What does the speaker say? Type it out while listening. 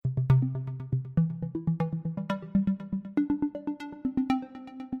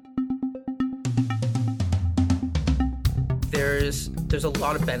basis, there's a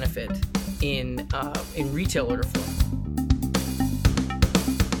lot of benefit in retail order flow.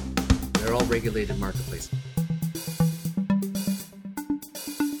 They're all regulated marketplaces.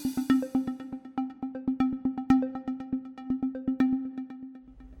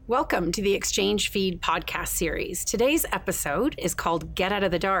 Welcome to the Exchange Feed podcast series. Today's episode is called Get Out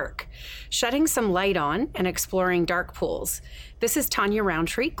of the Dark, shedding some light on and exploring dark pools. This is Tanya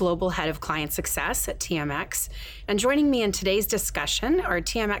Roundtree, Global Head of Client Success at TMX. And joining me in today's discussion are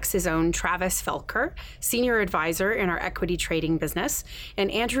TMX's own Travis Felker, Senior Advisor in our equity trading business,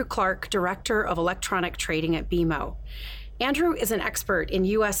 and Andrew Clark, Director of Electronic Trading at BMO. Andrew is an expert in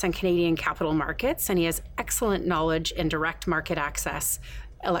U.S. and Canadian capital markets, and he has excellent knowledge in direct market access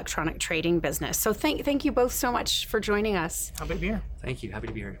electronic trading business. So thank you both so much for joining us. Happy to be here. Thank you. Happy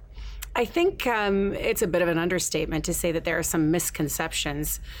to be here. I think it's a bit of an understatement to say that there are some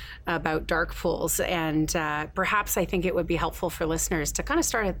misconceptions about dark pools, and perhaps I think it would be helpful for listeners to kind of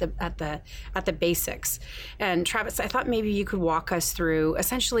start at the basics. And Travis, I thought maybe you could walk us through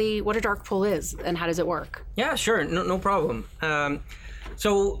essentially what a dark pool is and how does it work? Yeah, sure, no problem.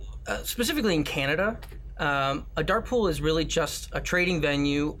 So specifically in Canada, a dark pool is really just a trading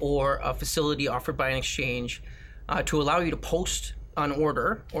venue or a facility offered by an exchange to allow you to post an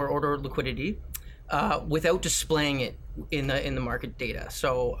order or order liquidity without displaying it in the market data.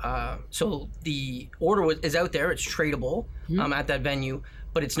 So the order is out there; it's tradable at that venue,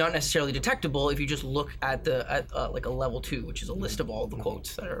 but it's not necessarily detectable if you just look at like a level 2, which is a list of all the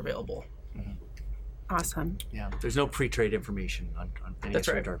quotes that are available. Awesome. Yeah, there's no pre-trade information on any That's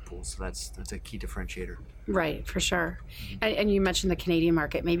sort right. of dark pools, so that's a key differentiator. Right, for sure. And you mentioned the Canadian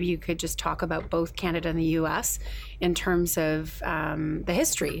market. Maybe you could just talk about both Canada and the U.S. in terms of the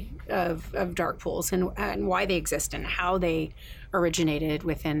history of dark pools and why they exist and how they originated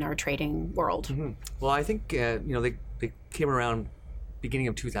within our trading world. Mm-hmm. Well, I think they came around beginning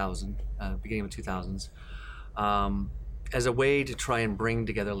of 2000s, as a way to try and bring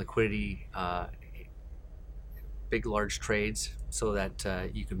together liquidity. Big, large trades so that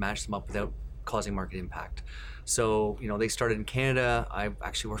you could match them up without causing market impact. So, they started in Canada. I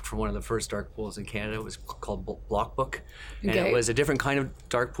actually worked for one of the first dark pools in Canada. It was called Blockbook. And Okay. It was a different kind of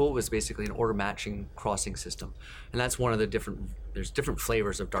dark pool. It was basically an order matching crossing system. And that's one of the there's different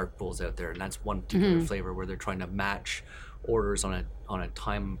flavors of dark pools out there. And that's one particular flavor where they're trying to match orders on a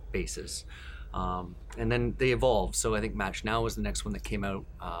time basis. And then they evolved. So I think Match Now was the next one that came out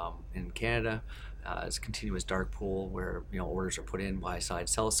in Canada. It's a continuous dark pool where orders are put in buy side,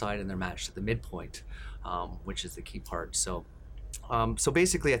 sell side, and they're matched at the midpoint, which is the key part. So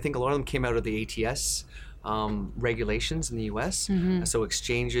basically, I think a lot of them came out of the ATS regulations in the U.S. So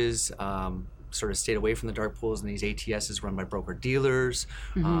exchanges sort of stayed away from the dark pools, and these ATSs run by broker dealers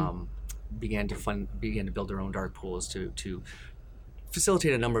began to build their own dark pools to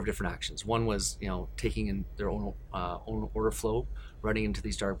facilitate a number of different actions. One was, taking in their own order flow, running into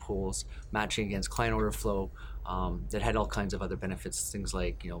these dark pools, matching against client order flow that had all kinds of other benefits, things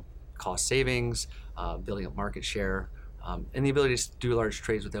like, cost savings, building up market share, and the ability to do large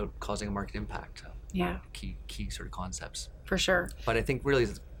trades without causing a market impact. Yeah. Key sort of concepts. For sure. But I think really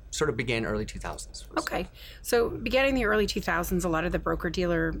sort of began early 2000s. Okay. So beginning in the early 2000s, a lot of the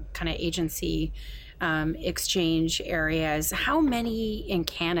broker-dealer kind of agency exchange areas. How many in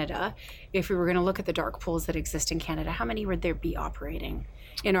Canada, if we were going to look at the dark pools that exist in Canada, how many would there be operating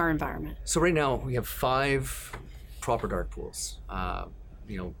in our environment? So right now we have 5 proper dark pools,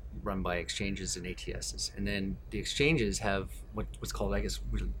 run by exchanges and ATSs. And then the exchanges have what's called, I guess,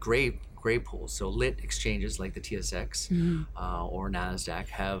 gray pools. So lit exchanges like the TSX or NASDAQ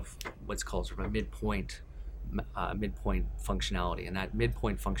have what's called sort of a midpoint functionality, and that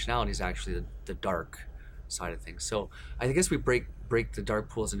midpoint functionality is actually the dark side of things. So I guess we break the dark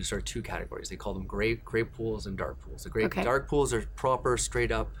pools into sort of 2 categories. They call them gray pools and dark pools. The dark pools are proper,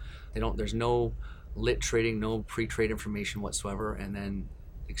 straight up. There's no lit trading, no pre-trade information whatsoever. And then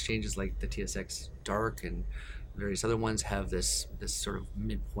exchanges like the TSX Dark and various other ones have this sort of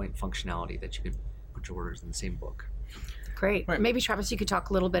midpoint functionality that you can put your orders in the same book. Great. Right. Maybe, Travis, you could talk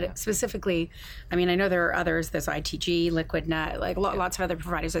a little bit specifically. I mean, I know there are others. There's ITG, LiquidNet, lots of other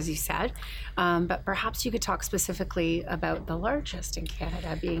providers, as you said. But perhaps you could talk specifically about the largest in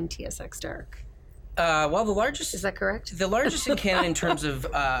Canada being TSX Dark. Well, the largest... Is that correct? The largest in Canada in terms of...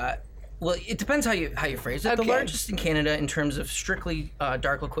 well, it depends how you phrase it. Okay. The largest in Canada in terms of strictly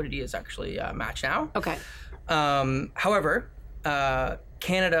dark liquidity is actually Match Now. Okay. However,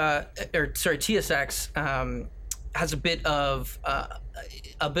 TSX has a bit of a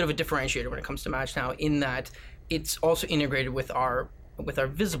differentiator when it comes to Match Now, in that it's also integrated with our with our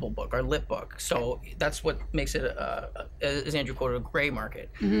visible book, our lit book. So that's what makes it, as Andrew quoted, a gray market.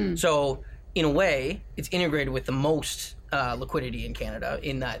 So in a way, it's integrated with the most liquidity in Canada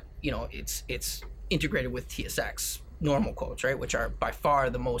in that, it's integrated with TSX normal quotes, right, which are by far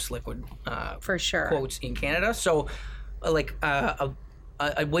the most liquid For sure. quotes in Canada. So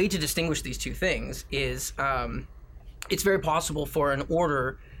a way to distinguish these two things is it's very possible for an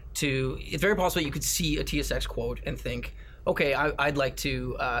order it's very possible you could see a TSX quote and think, okay, I'd like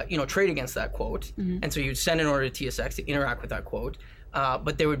to trade against that quote. And so you'd send an order to TSX to interact with that quote.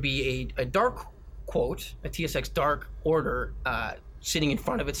 But there would be a dark quote, a TSX dark order sitting in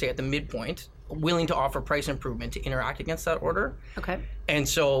front of it, say at the midpoint, willing to offer price improvement to interact against that order. Okay. And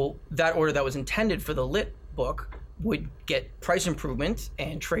so that order that was intended for the lit book would get price improvement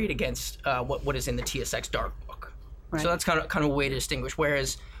and trade against what is in the TSX dark book. Right. So that's kind of a way to distinguish.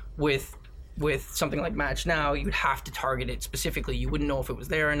 Whereas with something like Match Now, you would have to target it specifically. You wouldn't know if it was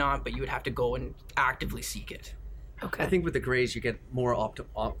there or not, but you would have to go and actively seek it. Okay. I think with the grays, you get more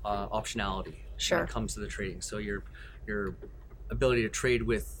optionality Sure. when it comes to the trading. So your ability to trade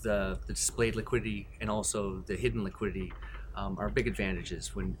with the displayed liquidity and also the hidden liquidity are big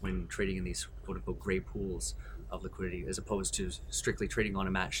advantages when trading in these quote-unquote gray pools of liquidity, as opposed to strictly trading on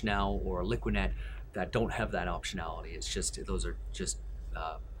a Match Now or a Liquidnet that don't have that optionality. It's just, those are just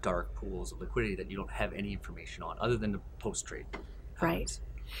dark pools of liquidity that you don't have any information on other than the post-trade. Right.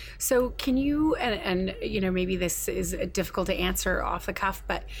 So can you, and maybe this is difficult to answer off the cuff,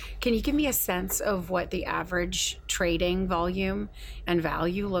 but can you give me a sense of what the average trading volume and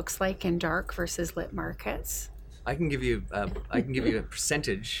value looks like in dark versus lit markets? I can give you a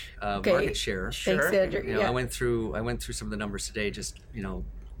percentage of Okay. market share. Thanks, Andrew. You know, Yeah. I went through some of the numbers today, just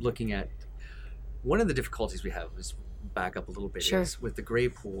looking at one of the difficulties we have is, back up a little bit, Sure. is with the gray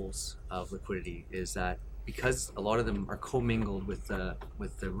pools of liquidity, is that because a lot of them are commingled with the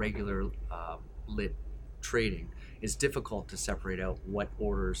regular lit trading, it's difficult to separate out what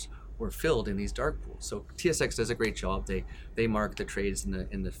orders were filled in these dark pools. So TSX does a great job. They mark the trades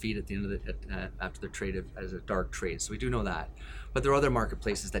in the feed at the end of the after the trade as a dark trade. So we do know that. But there are other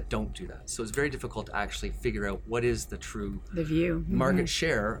marketplaces that don't do that. So it's very difficult to actually figure out what is the true view market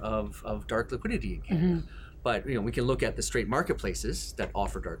share of dark liquidity in Canada. But we can look at the straight marketplaces that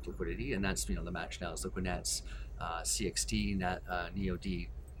offer dark liquidity, and that's the Match Nows, Liquidnets, CXT, NeoD.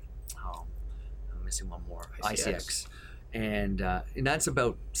 I'm missing one more, ICX. And that's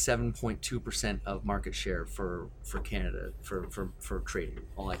about 7.2% of market share for Canada for trading,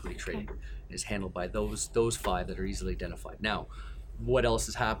 all equity trading, is handled by those five that are easily identified. Now, what else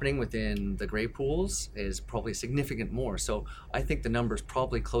is happening within the gray pools is probably significant more. So I think the number is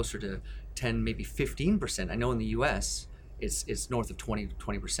probably closer to 10, maybe 15%. I know in the U.S. it's north of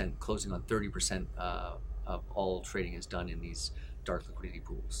 20%, closing on 30% of all trading is done in these dark liquidity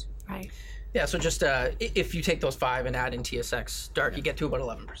pools. Right. Yeah, so just if you take those five and add in TSX dark, you get to about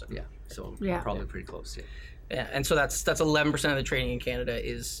 11%. Yeah, so Yeah. probably pretty close. Yeah. Yeah, and so that's 11% of the trading in Canada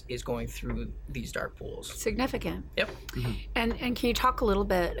is going through these dark pools. Significant. Yep. And can you talk a little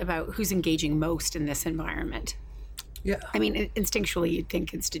bit about who's engaging most in this environment? Yeah. I mean, instinctually, you'd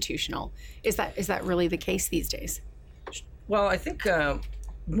think institutional. Is that really the case these days? Well, I think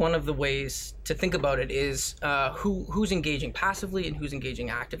one of the ways to think about it is who's engaging passively and who's engaging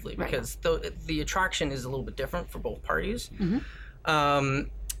actively, because the attraction is a little bit different for both parties.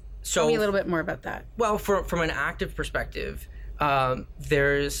 So Tell me a little bit more about that. Well, from an active perspective,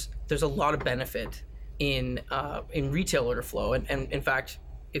 there's a lot of benefit in retail order flow, and in fact,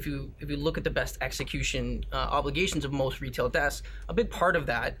 if you look at the best execution obligations of most retail desks, a big part of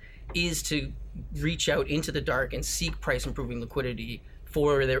that is to reach out into the dark and seek price improving liquidity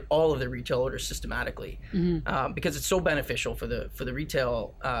for all of their retail orders systematically, because it's so beneficial for the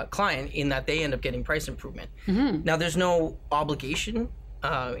retail client in that they end up getting price improvement. Now, there's no obligation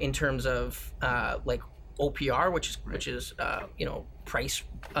in terms of like OPR, which is price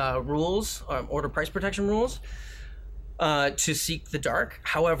rules, order price protection rules, to seek the dark.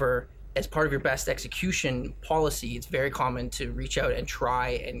 However, as part of your best execution policy, it's very common to reach out and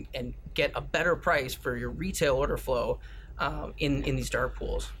try and get a better price for your retail order flow in these dark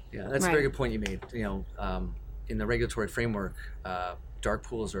pools. Yeah, that's a very good point you made. In the regulatory framework, dark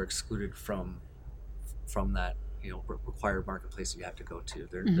pools are excluded from that required marketplace that you have to go to.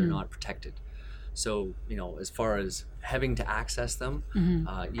 They're not protected. So as far as having to access them,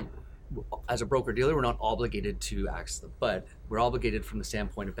 as a broker dealer, we're not obligated to access them, but we're obligated from the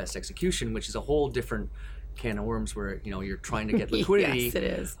standpoint of best execution, which is a whole different can of worms where you're trying to get liquidity. Yes, it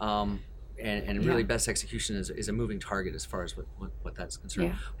is. And really, best execution is a moving target as far as what that's concerned.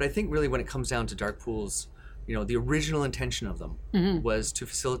 Yeah. But I think really when it comes down to dark pools the original intention of them was to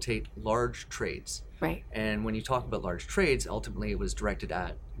facilitate large trades. Right. And when you talk about large trades, ultimately it was directed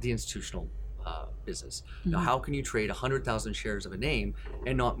at the institutional business. Now, how can you trade 100,000 shares of a name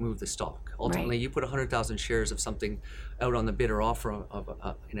and not move the stock? Ultimately, you put 100,000 shares of something out on the bid or offer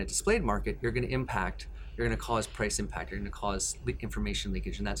in a displayed market, you're going to cause price impact, you're going to cause information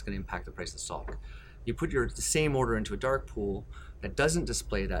leakage, and that's going to impact the price of the stock. You put the same order into a dark pool that doesn't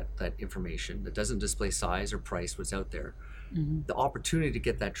display that information, that doesn't display size or price, what's out there. The opportunity to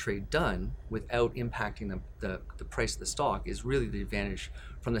get that trade done without impacting the price of the stock is really the advantage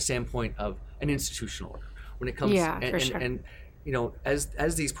from the standpoint of an institutional order. When it comes, and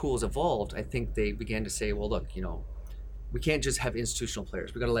as these pools evolved, I think they began to say, well, look, we can't just have institutional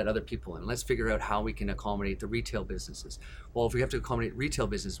players. We've got to let other people in. Let's figure out how we can accommodate the retail businesses. Well, if we have to accommodate retail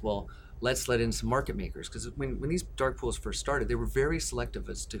business, well, let's let in some market makers. Because when these dark pools first started, they were very selective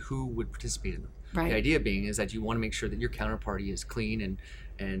as to who would participate in them. Right. The idea being is that you want to make sure that your counterparty is clean and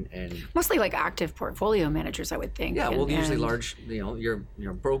mostly like active portfolio managers, I would think. Yeah, well, usually large, your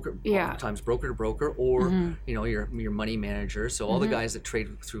broker, oftentimes broker to broker, or your money manager. So all the guys that trade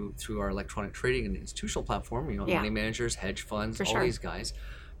through our electronic trading and institutional platform, money managers, hedge funds, these guys,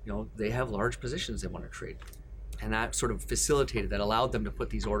 they have large positions they want to trade, and that sort of facilitated, that allowed them to put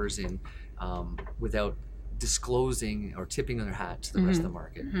these orders in without disclosing or tipping their hat to the rest of the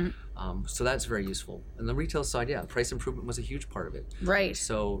market. So that's very useful. And the retail side, price improvement was a huge part of it. Right.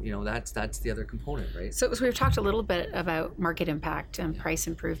 So, that's the other component, right? So we've talked a little bit about market impact and price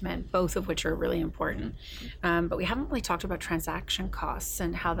improvement, both of which are really important. But we haven't really talked about transaction costs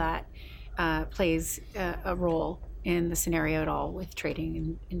and how that plays a role in the scenario at all with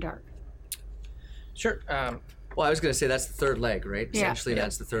trading in dark. Sure. Well, I was going to say that's the third leg, right? Yeah. Essentially,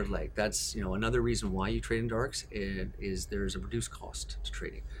 that's the third leg. That's another reason why you trade in darks is there's a reduced cost to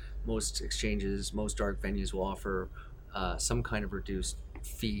trading. Most exchanges, most dark venues will offer some kind of reduced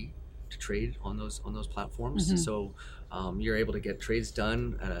fee to trade on those platforms. So you're able to get trades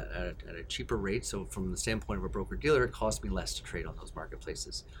done at a cheaper rate. So from the standpoint of a broker dealer, it costs me less to trade on those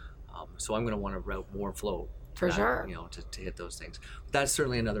marketplaces. So I'm going to want to route more flow For sure. To hit those things. But that's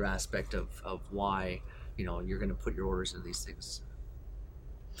certainly another aspect of why you're going to put your orders into these things.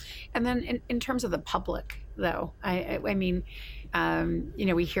 And then in terms of the public, though, I mean,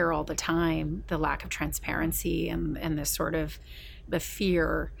 we hear all the time the lack of transparency and the sort of the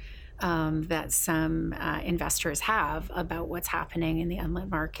fear that some investors have about what's happening in the unlit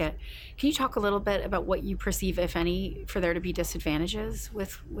market. Can you talk a little bit about what you perceive, if any, for there to be disadvantages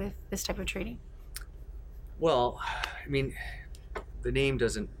with this type of trading? Well, I mean, the name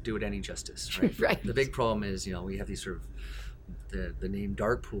doesn't do it any justice, right? Right. The big problem is, we have these sort of, the name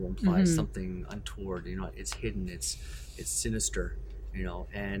dark pool implies something untoward. It's hidden, it's sinister,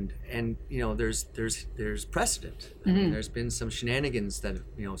 and there's precedent. I mean, there's been some shenanigans that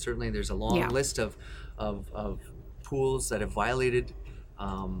certainly there's a long list of pools that have violated,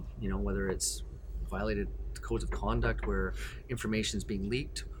 whether it's violated the codes of conduct where information is being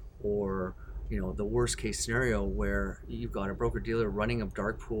leaked, or the worst case scenario where you've got a broker dealer running a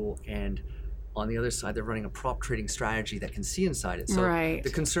dark pool, and on the other side they're running a prop trading strategy that can see inside it. So the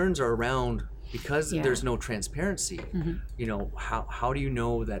concerns are around, because there's no transparency. How do you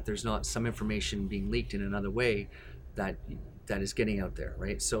know that there's not some information being leaked in another way that is getting out there,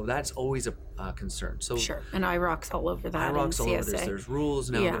 right? So that's always a concern. So sure, and IROC's all over that. IROC's all over this. There's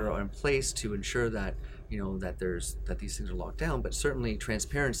rules now that are in place to ensure that that these things are locked down. But certainly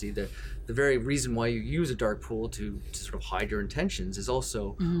transparency, the very reason why you use a dark pool to sort of hide your intentions is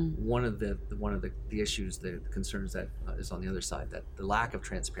also one of the issues, the concerns that is on the other side, that the lack of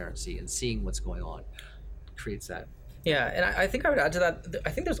transparency and seeing what's going on creates that. Yeah, and I think I would add to that. I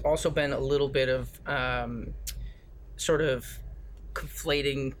think there's also been a little bit of sort of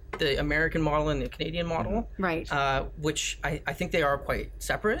conflating the American model and the Canadian model, right? Which I think they are quite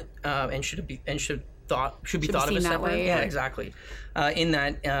separate and should be thought of as separate. Way, yeah, exactly. In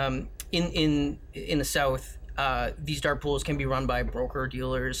that, in the South, these dark pools can be run by broker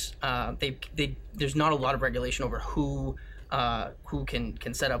dealers. There's not a lot of regulation over who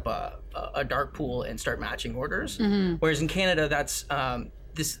can set up a dark pool and start matching orders. Whereas in Canada, that's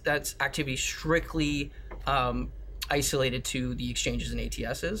activity strictly isolated to the exchanges and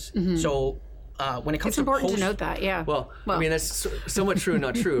ATSs. So when it comes to important to note that, Well, I mean, that's somewhat true and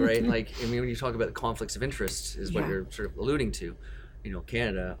not true, right? Like, I mean, when you talk about conflicts of interest, is what you're sort of alluding to.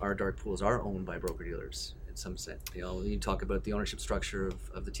 Canada, our dark pools are owned by broker dealers in some sense. You talk about the ownership structure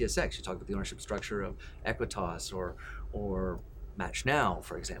of the TSX. You talk about the ownership structure of Equitas or MatchNow,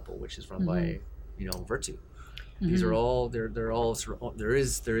 for example, which is run by Virtu. These are all they're all sort of, there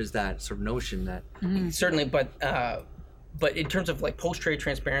is that sort of notion that Certainly, but in terms of like post-trade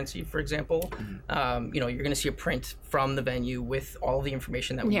transparency, for example, you're going to see a print from the venue with all the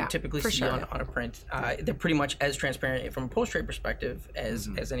information that we typically see on a print. They're pretty much as transparent from a post-trade perspective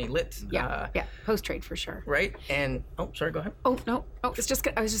as any lit. Yeah, post-trade for sure. Right? And sorry, go ahead. Oh no, I was just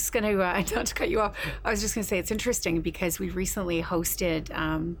going to not to cut you off. I was just going to say it's interesting because we recently hosted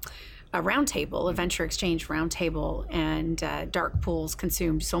a roundtable, a venture exchange roundtable, and dark pools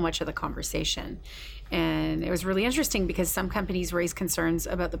consumed so much of the conversation. And it was really interesting because some companies raised concerns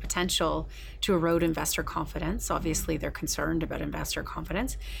about the potential to erode investor confidence. Obviously, they're concerned about investor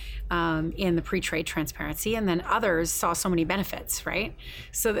confidence in the pre-trade transparency. And then others saw so many benefits, right?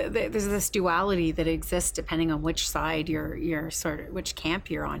 So there's this duality that exists depending on which side you're sort of, which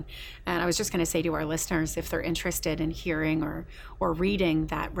camp you're on. And I was just going to say to our listeners, if they're interested in hearing or reading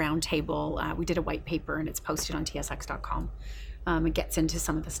that roundtable, we did a white paper and it's posted on tsx.com. It gets into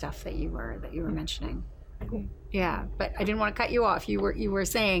some of the stuff that you were mentioning. Cool. Yeah, but I didn't want to cut you off. You were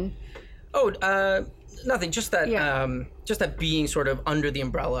saying. Nothing. Just that. Just that being sort of under the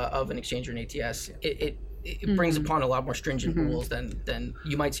umbrella of an exchange or an ATS, it brings upon a lot more stringent rules than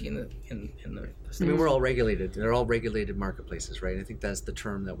you might see in the. I mean, we're all regulated. They're all regulated marketplaces, right? I think that's the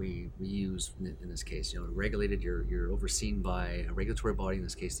term that we use in this case. Regulated. You're overseen by a regulatory body, in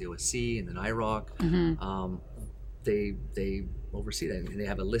this case the OSC, and then IROC. They oversee that, and they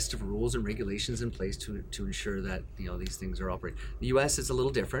have a list of rules and regulations in place to ensure that these things are operating. The U.S. is a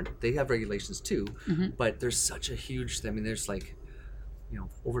little different. They have regulations too, but there's such a huge. I mean, there's like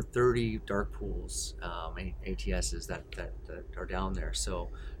over 30 dark pools, ATSs that are down there. So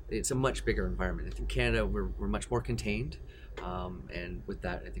it's a much bigger environment. I think Canada we're much more contained, and with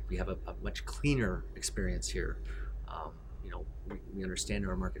that, I think we have a much cleaner experience here. We understand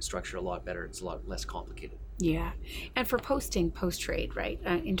our market structure a lot better. It's a lot less complicated. Yeah. And for posting post-trade, right,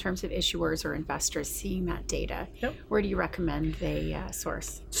 in terms of issuers or investors seeing that data, where do you recommend they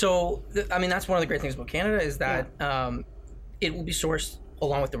source? So, that's one of the great things about Canada is that it will be sourced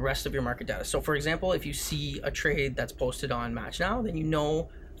along with the rest of your market data. So, for example, if you see a trade that's posted on MatchNow, then you know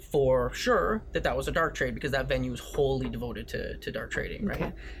for sure that was a dark trade because that venue is wholly devoted to dark trading,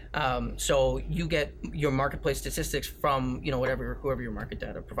 right? Okay. So you get your marketplace statistics from whoever your market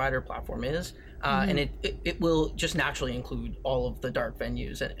data provider platform is, and it will just naturally include all of the dark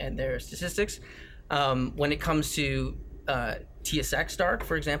venues and their statistics. When it comes to TSX dark,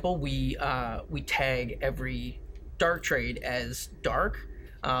 for example, we tag every dark trade as dark.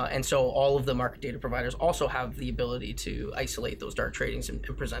 And so all of the market data providers also have the ability to isolate those dark tradings and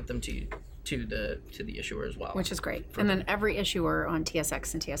present them to the issuer as well. Which is great. And then every issuer on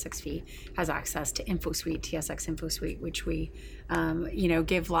TSX and TSXV has access to InfoSuite, TSX InfoSuite, which we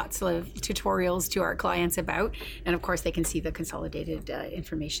give lots of tutorials to our clients about. And of course they can see the consolidated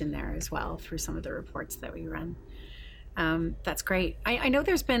information there as well through some of the reports that we run. That's great. I know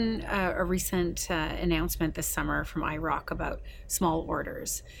there's been a recent announcement this summer from IROC about small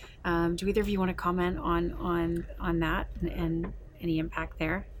orders. Do either of you want to comment on that and any impact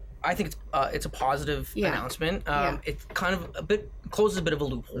there? I think it's a positive announcement. It kind of closes a bit of a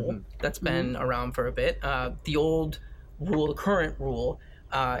loophole that's been around for a bit. The old rule, the current rule,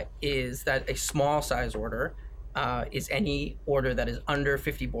 is that a small size order is any order that is under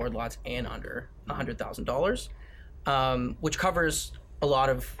 50 board lots and under $100,000. Which covers a lot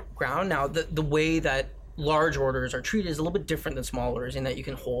of ground. Now, the way that large orders are treated is a little bit different than small orders in that you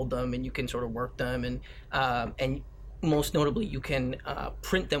can hold them and you can sort of work them and most notably you can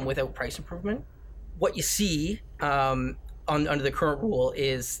print them without price improvement. What you see under the current rule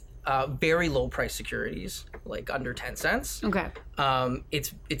is very low price securities, like under 10 cents. Okay.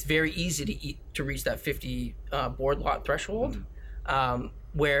 It's very easy to reach that 50 board lot threshold,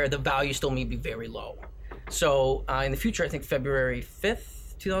 where the value still may be very low. So in the future, I think February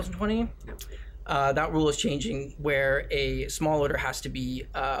 5th, 2020, that rule is changing where a small order has to be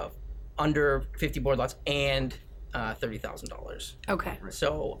under 50 board lots and $30,000. Okay.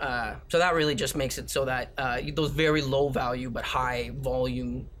 So that really just makes it so that those very low value but high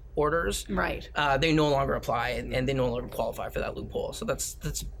volume orders, right? They no longer apply and they no longer qualify for that loophole. So that's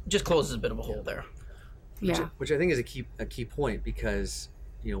just closes a bit of a hole there. Yeah. Which I think is a key point because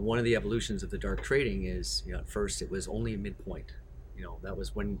one of the evolutions of the dark trading is at first it was only a midpoint. That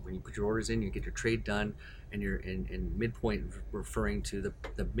was when you put your orders in, you get your trade done, and you're in midpoint referring to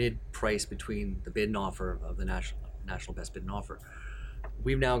the mid price between the bid and offer of the national best bid and offer.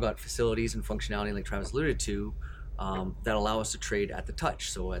 We've now got facilities and functionality like Travis alluded to that allow us to trade at the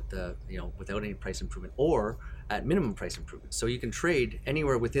touch, so at the without any price improvement or at minimum price improvement. So you can trade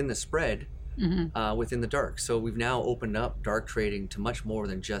anywhere within the spread within the dark. So we've now opened up dark trading to much more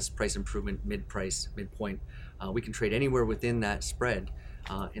than just price improvement, mid-price, midpoint. We can trade anywhere within that spread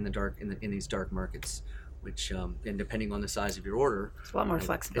in the dark, in these dark markets, which, and depending on the size of your order, It's a lot more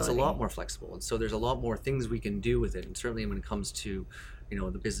flexibility. It's a lot more flexible. And so there's a lot more things we can do with it. And certainly when it comes to,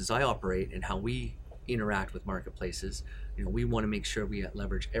 the business I operate and how we interact with marketplaces, we want to make sure we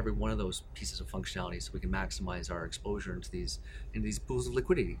leverage every one of those pieces of functionality so we can maximize our exposure into these pools of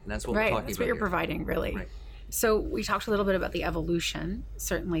liquidity. And that's what we're talking about. That's what you're providing, really. Right. So we talked a little bit about the evolution,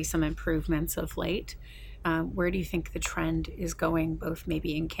 certainly some improvements of late. Where do you think the trend is going, both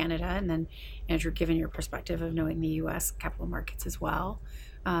maybe in Canada and then, Andrew, given your perspective of knowing the U.S. capital markets as well,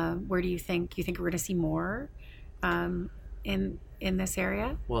 where do you think we're going to see more in this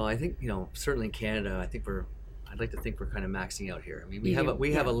area? Well, I think certainly in Canada, I'd like to think we're kind of maxing out here. I mean,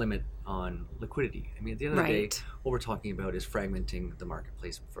 we have a limit on liquidity. I mean, at the end of the day, what we're talking about is fragmenting the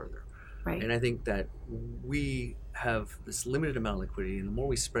marketplace further. Right. And I think that we have this limited amount of liquidity, and the more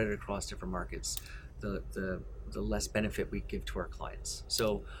we spread it across different markets, the less benefit we give to our clients.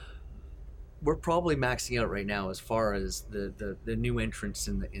 So we're probably maxing out right now as far as the new entrants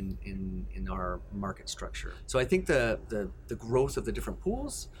in our market structure. So I think the growth of the different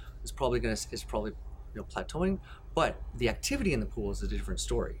pools is probably plateauing, but the activity in the pool is a different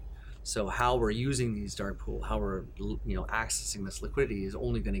story. So how we're using these dark pool, how we're accessing this liquidity is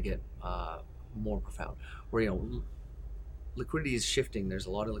only going to get more profound. Where liquidity is shifting. There's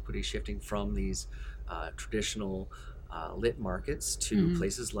a lot of liquidity shifting from these traditional lit markets to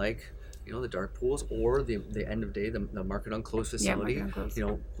places like the dark pools or the end of day, the market on close facility.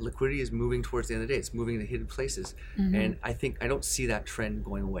 Liquidity is moving towards the end of the day. It's moving to hidden places, and I don't see that trend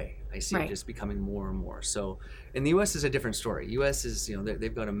going away. I see it just becoming more and more. So, in the U.S. is a different story. U.S. is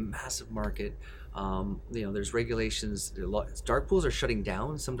they've got a massive market. There's regulations. Dark pools are shutting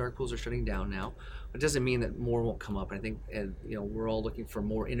down. Some dark pools are shutting down now. It doesn't mean that more won't come up. I think we're all looking for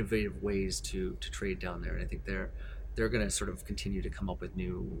more innovative ways to trade down there, and I think they're going to sort of continue to come up with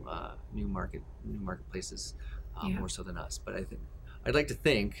new marketplaces more so than us. But I'd like to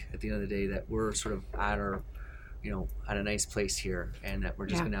think at the end of the day that we're sort of at our at a nice place here, and that we're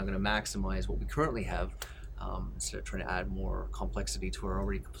just now going to maximize what we currently have instead of trying to add more complexity to our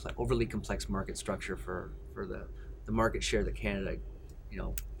already overly complex market structure for the market share that Canada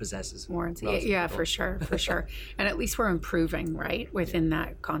possesses. More, for sure. And at least we're improving, right, within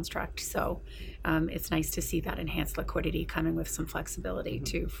that construct. So it's nice to see that enhanced liquidity coming with some flexibility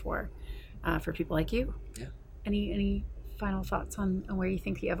too for people like you. Yeah. Any final thoughts on where you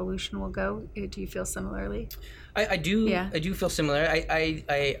think the evolution will go? Do you feel similarly? I do. Yeah. I do feel similar.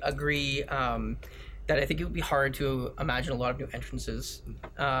 I agree. That I think it would be hard to imagine a lot of new entrances.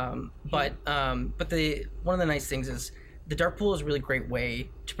 But one of the nice things is the dark pool is a really great way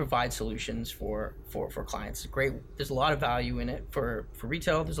to provide solutions for clients. There's a lot of value in it for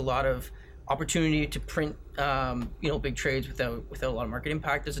retail. There's a lot of opportunity to print big trades without a lot of market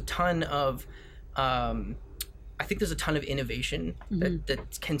impact. There's a ton of I think there's a ton of innovation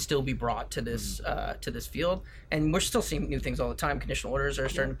that can still be brought to this field, and we're still seeing new things all the time. Conditional orders are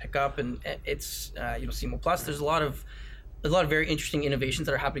starting to pick up, and it's CMO Plus. There's a lot of very interesting innovations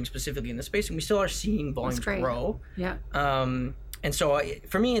that are happening specifically in this space, and we still are seeing volumes grow. Yeah. And so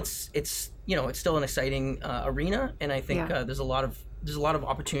for me, it's still an exciting arena, and I think there's a lot of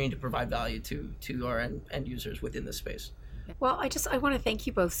opportunity to provide value to our end users within this space. Well, I want to thank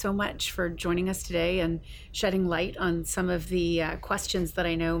you both so much for joining us today and shedding light on some of the questions that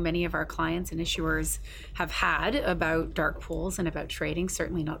I know many of our clients and issuers have had about dark pools and about trading.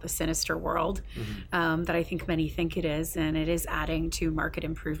 Certainly not the sinister world that I think many think it is, and it is adding to market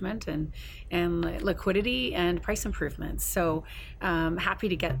improvement and liquidity and price improvements. So happy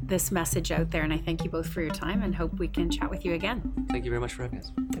to get this message out there, and I thank you both for your time and hope we can chat with you again. Thank you very much for having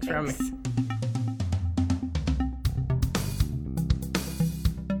us. Thanks for having me.